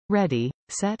Ready,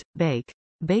 set, bake.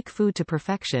 Bake food to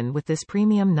perfection with this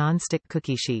premium non-stick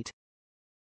cookie sheet.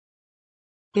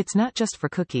 It's not just for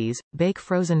cookies, bake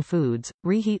frozen foods,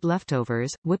 reheat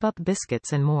leftovers, whip up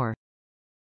biscuits and more.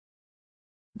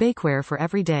 Bakeware for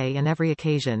every day and every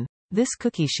occasion. This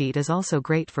cookie sheet is also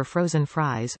great for frozen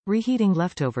fries, reheating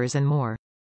leftovers and more.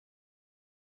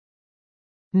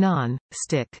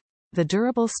 Non-stick. The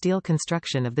durable steel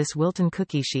construction of this Wilton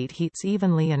cookie sheet heats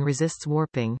evenly and resists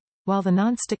warping, while the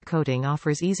non-stick coating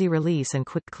offers easy release and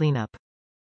quick cleanup.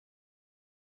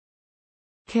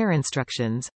 Care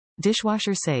instructions.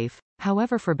 Dishwasher safe.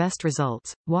 However, for best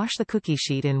results, wash the cookie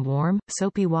sheet in warm,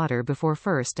 soapy water before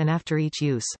first and after each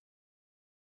use.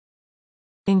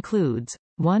 Includes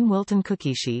 1 Wilton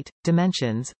cookie sheet,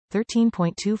 dimensions,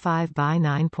 13.25 by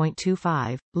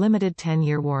 9.25, limited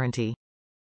 10-year warranty.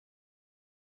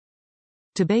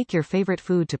 To bake your favorite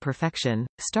food to perfection,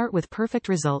 start with Perfect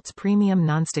Results Premium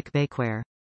Nonstick Bakeware.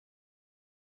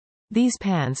 These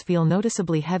pans feel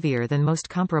noticeably heavier than most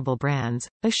comparable brands,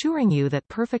 assuring you that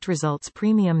Perfect Results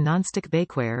Premium Nonstick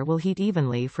Bakeware will heat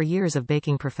evenly for years of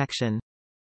baking perfection.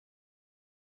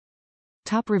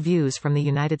 Top reviews from the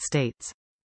United States.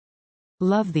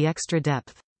 Love the extra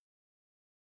depth.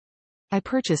 I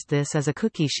purchased this as a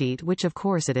cookie sheet, which of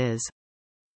course it is.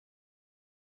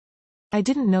 I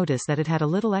didn't notice that it had a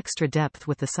little extra depth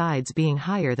with the sides being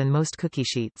higher than most cookie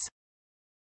sheets.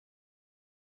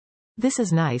 This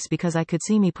is nice because I could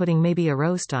see me putting maybe a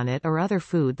roast on it or other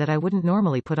food that I wouldn't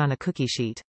normally put on a cookie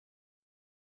sheet.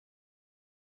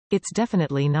 It's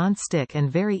definitely non-stick and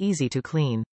very easy to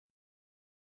clean.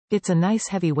 It's a nice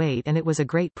heavy weight and it was a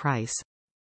great price.